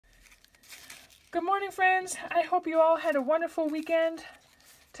Good morning, friends. I hope you all had a wonderful weekend.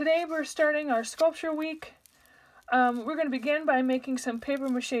 Today we're starting our sculpture week. We're going to begin by making some paper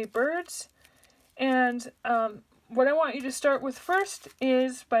mache birds. And what I want you to start with first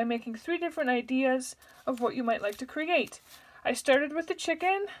is by making 3 different ideas of what you might like to create. I started with the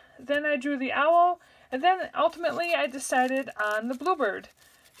chicken, then I drew the owl, and then ultimately I decided on the bluebird.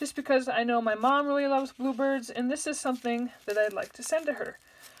 Just because I know my mom really loves bluebirds, and this is something that I'd like to send to her.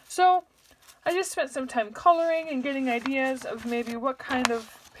 So I just spent some time coloring and getting ideas of maybe what kind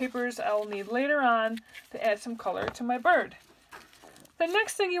of papers I'll need later on to add some color to my bird. The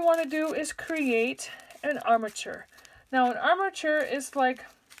next thing you want to do is create an armature. Now an armature is like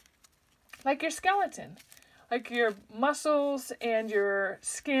your skeleton. Like your muscles and your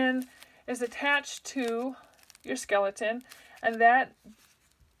skin is attached to your skeleton, and that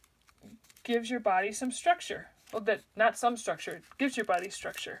gives your body some structure. Well, not some structure, it gives your body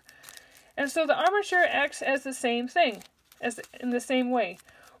structure. And so the armature acts as the same thing, in the same way.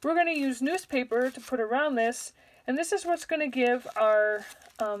 We're going to use newspaper to put around this, and this is what's going to give our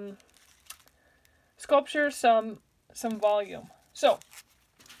sculpture some volume. So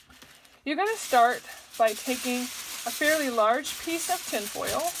you're going to start by taking a fairly large piece of tinfoil.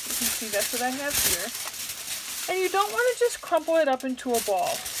 You can see that's what I have here. And you don't want to just crumple it up into a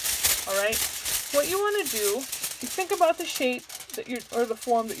ball. Alright? What you want to do, you think about the shape or the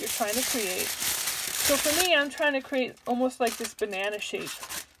form that you're trying to create. So for me, I'm trying to create almost like this banana shape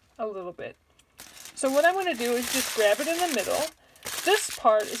a little bit. So what I'm going to do is just grab it in the middle. This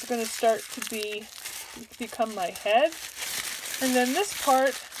part is going to start to become my head. And then this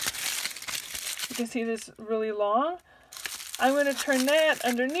part, you can see this really long. I'm going to turn that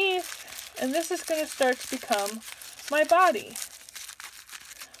underneath, and this is going to start to become my body.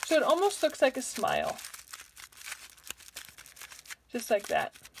 So it almost looks like a smile. Just like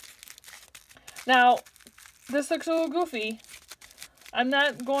that. Now, this looks a little goofy. I'm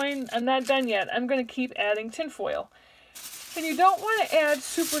not done yet. I'm going to keep adding tinfoil. And you don't want to add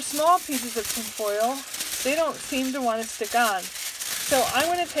super small pieces of tinfoil. They don't seem to want to stick on. So I'm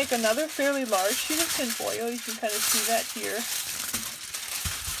going to take another fairly large sheet of tinfoil. You can kind of see that here.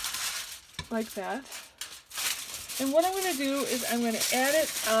 Like that. And what I'm going to do is I'm going to add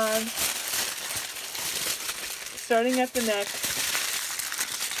it on, starting at the neck,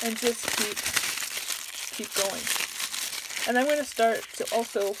 and just keep going. And I'm going to start to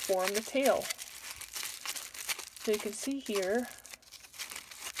also form the tail. So you can see here,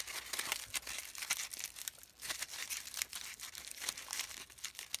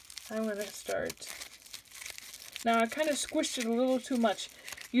 I'm going to start. Now I kind of squished it a little too much.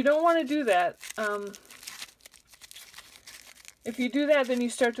 You don't want to do that. If you do that, then you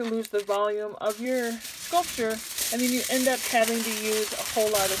start to lose the volume of your sculpture, and then you end up having to use a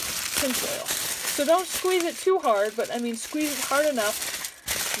whole lot of tinfoil. So don't squeeze it too hard, but I mean squeeze it hard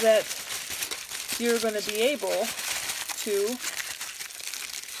enough that you're going to be able to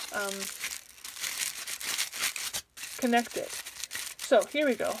connect it. So here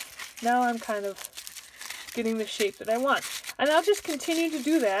we go. Now I'm kind of getting the shape that I want. And I'll just continue to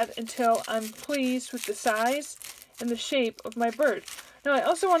do that until I'm pleased with the size and the shape of my bird. Now I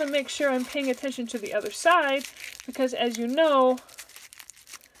also want to make sure I'm paying attention to the other side, because as you know,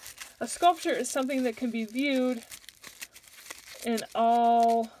 a sculpture is something that can be viewed in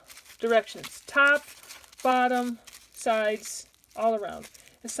all directions. Top, bottom, sides, all around.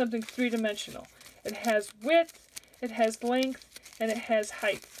 It's something 3-dimensional. It has width, it has length, and it has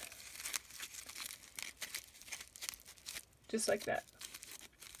height. Just like that.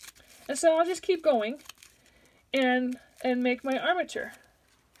 And so I'll just keep going and make my armature.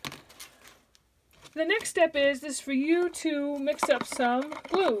 The next step is for you to mix up some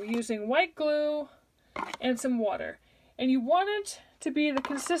glue using white glue and some water. And you want it to be the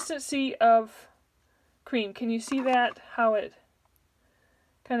consistency of cream. Can you see that? How it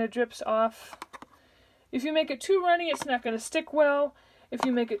kind of drips off? If you make it too runny, it's not going to stick well. If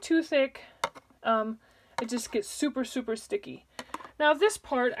you make it too thick, it just gets super, super sticky. Now this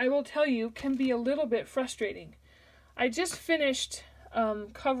part, I will tell you, can be a little bit frustrating. I just finished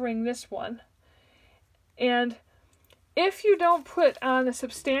covering this one. And if you don't put on a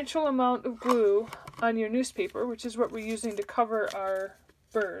substantial amount of glue on your newspaper, which is what we're using to cover our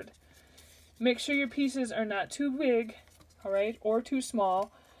bird, make sure your pieces are not too big, all right, or too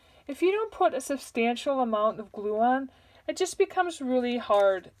small. If you don't put a substantial amount of glue on, it just becomes really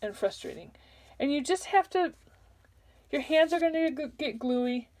hard and frustrating. And you just have to, your hands are going to get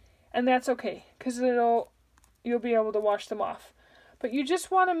gluey, and that's okay, because you'll be able to wash them off. But you just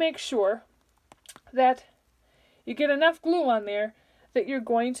want to make sure that you get enough glue on there that you're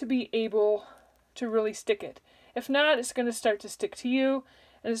going to be able to really stick it. If not, it's going to start to stick to you,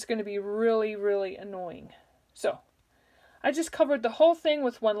 and it's going to be really, really annoying. So, I just covered the whole thing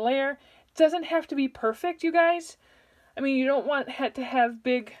with one layer. It doesn't have to be perfect, you guys. I mean, you don't want it to have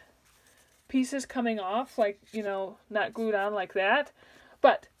big pieces coming off, like, you know, not glued on like that.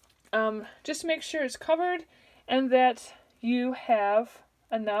 But just make sure it's covered and that you have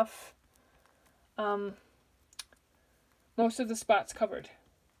enough, most of the spots covered,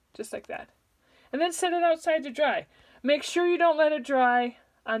 just like that. And then set it outside to dry. Make sure you don't let it dry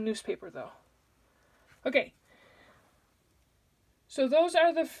on newspaper though. Okay, so those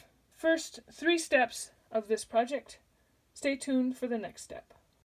are the first 3 steps of this project. Stay tuned for the next step.